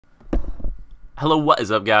Hello, what is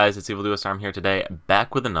up guys? It's EvilDuoStorm here today,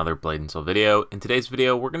 back with another Blade & Soul video. In today's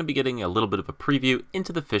video, we're going to be getting a little bit of a preview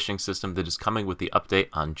into the fishing system that is coming with the update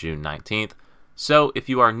on June 19th. So, if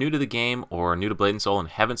you are new to the game or new to Blade & Soul and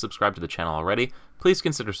haven't subscribed to the channel already, please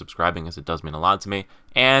consider subscribing as it does mean a lot to me.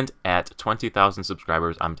 And at 20,000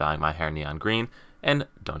 subscribers, I'm dyeing my hair neon green, and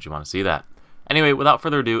don't you want to see that? Anyway, without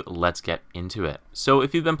further ado, let's get into it. So,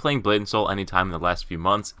 if you've been playing Blade & Soul anytime in the last few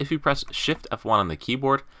months, if you press Shift F1 on the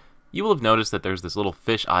keyboard, you will have noticed that there's this little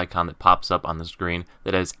fish icon that pops up on the screen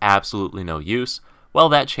that has absolutely no use. Well,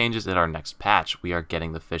 that changes at our next patch. We are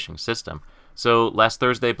getting the fishing system. So last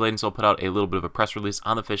Thursday, Blade & Soul put out a little bit of a press release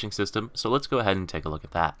on the fishing system, so let's go ahead and take a look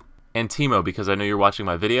at that. And Timo, because I know you're watching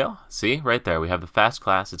my video, see, right there, we have the fast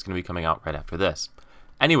class. It's going to be coming out right after this.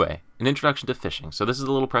 Anyway, an introduction to fishing. So this is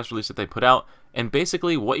a little press release that they put out, and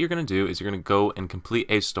basically what you're going to do is you're going to go and complete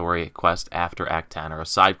a story quest after Act 10, or a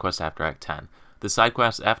side quest after Act 10. The side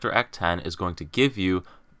quest after Act 10 is going to give you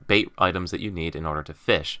bait items that you need in order to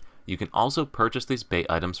fish. You can also purchase these bait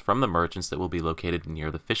items from the merchants that will be located near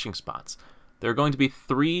the fishing spots. There are going to be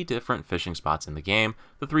 3 different fishing spots in the game.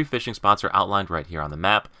 The 3 fishing spots are outlined right here on the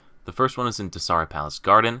map. The first one is in Dysari Palace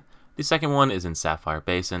Garden, the second one is in Sapphire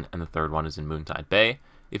Basin, and the third one is in Moontide Bay.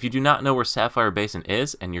 If you do not know where Sapphire Basin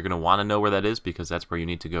is, and you're going to want to know where that is because that's where you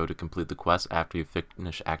need to go to complete the quest after you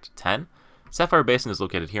finish Act 10, Sapphire Basin is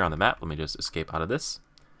located here on the map. Let me just escape out of this.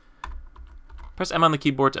 Press M on the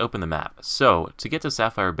keyboard to open the map. So, to get to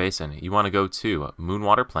Sapphire Basin, you want to go to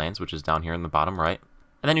Moonwater Plains, which is down here in the bottom right.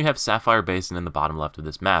 And then you have Sapphire Basin in the bottom left of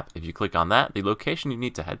this map. If you click on that, the location you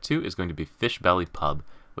need to head to is going to be Fish Belly Pub,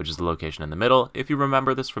 which is the location in the middle. If you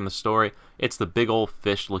remember this from the story, it's the big old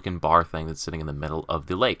fish-looking bar thing that's sitting in the middle of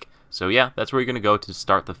the lake. So yeah, that's where you're going to go to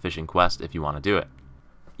start the fishing quest if you want to do it.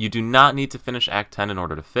 You do not need to finish Act 10 in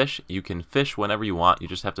order to fish. You can fish whenever you want. You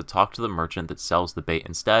just have to talk to the merchant that sells the bait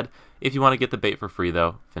instead. If you want to get the bait for free,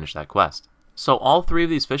 though, finish that quest. So all 3 of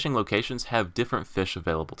these fishing locations have different fish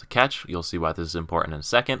available to catch. You'll see why this is important in a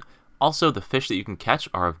second. Also, the fish that you can catch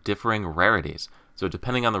are of differing rarities. So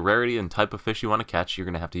depending on the rarity and type of fish you want to catch, you're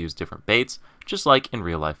going to have to use different baits, just like in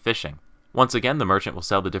real-life fishing. Once again, the merchant will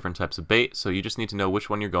sell the different types of bait, so you just need to know which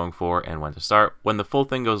one you're going for and when to start. When the full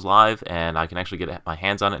thing goes live and I can actually get my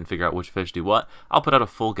hands on it and figure out which fish do what, I'll put out a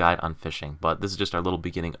full guide on fishing, but this is just our little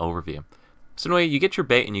beginning overview. So anyway, you get your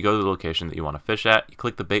bait and you go to the location that you want to fish at, you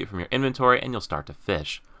click the bait from your inventory and you'll start to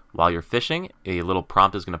fish. While you're fishing, a little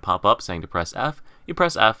prompt is going to pop up saying to press F. You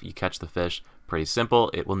press F, you catch the fish. Pretty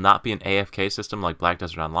simple. It will not be an AFK system like Black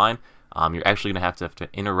Desert Online. You're actually going to have to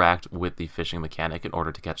interact with the fishing mechanic in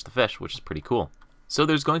order to catch the fish, which is pretty cool. So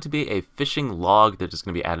there's going to be a fishing log that is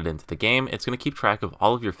going to be added into the game. It's going to keep track of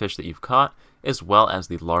all of your fish that you've caught, as well as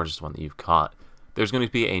the largest one that you've caught. There's going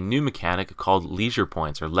to be a new mechanic called leisure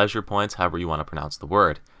points, or leisure points, however you want to pronounce the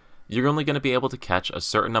word. You're only going to be able to catch a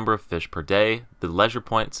certain number of fish per day. The leisure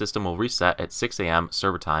point system will reset at 6 AM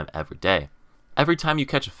server time every day. Every time you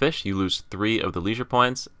catch a fish, you lose 3 of the leisure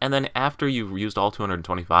points, and then after you've used all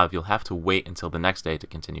 225, you'll have to wait until the next day to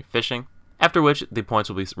continue fishing, after which the points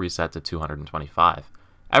will be reset to 225.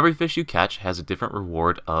 Every fish you catch has a different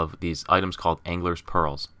reward of these items called Angler's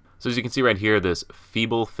Pearls. So as you can see right here, this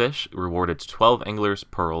feeble fish rewarded 12 Angler's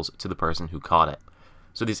Pearls to the person who caught it.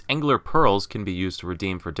 So these Angler Pearls can be used to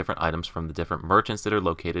redeem for different items from the different merchants that are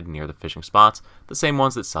located near the fishing spots, the same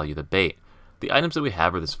ones that sell you the bait. The items that we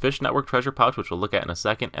have are this Fish Network Treasure Pouch, which we'll look at in a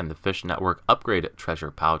second, and the Fish Network Upgrade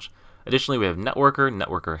Treasure Pouch. Additionally, we have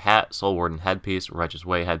Networker Hat, Soul Warden Headpiece, Righteous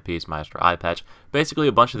Way Headpiece, Master Eye Patch, basically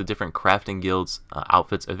a bunch of the different crafting guilds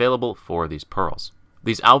outfits available for these pearls.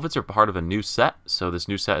 These outfits are part of a new set, so this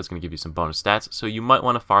new set is going to give you some bonus stats, so you might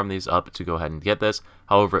want to farm these up to go ahead and get this.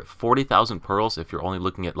 However, at 40,000 pearls, if you're only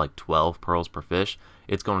looking at like 12 pearls per fish,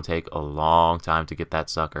 it's going to take a long time to get that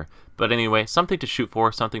sucker. But anyway, something to shoot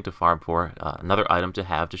for, something to farm for, another item to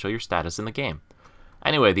have to show your status in the game.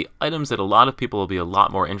 Anyway, the items that a lot of people will be a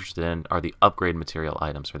lot more interested in are the upgrade material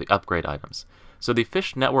items, or the upgrade items. So the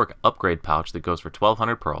Fish Network Upgrade Pouch that goes for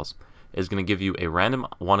 1,200 pearls is going to give you a random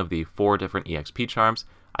one of the 4 different EXP charms.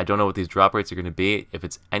 I don't know what these drop rates are going to be. If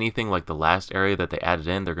it's anything like the last area that they added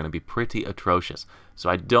in, they're going to be pretty atrocious. So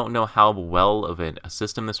I don't know how well of a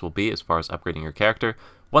system this will be as far as upgrading your character.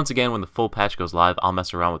 Once again, when the full patch goes live, I'll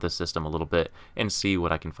mess around with this system a little bit and see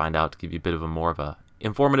what I can find out to give you a bit of a more of a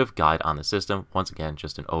informative guide on the system. Once again,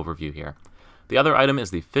 just an overview here. The other item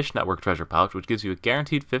is the Fish Network Treasure Pouch, which gives you a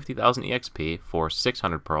guaranteed 50,000 EXP for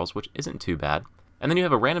 600 pearls, which isn't too bad. And then you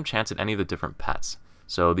have a random chance at any of the different pets.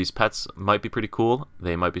 So these pets might be pretty cool.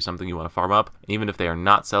 They might be something you want to farm up. Even if they are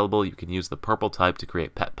not sellable, you can use the purple type to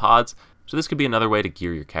create pet pods. So this could be another way to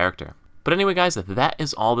gear your character. But anyway, guys, that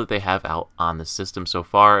is all that they have out on the system so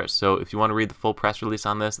far. So if you want to read the full press release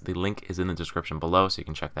on this, the link is in the description below, so you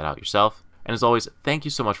can check that out yourself. And as always, thank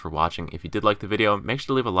you so much for watching. If you did like the video, make sure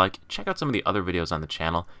to leave a like, check out some of the other videos on the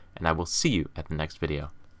channel, and I will see you at the next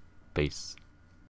video. Peace.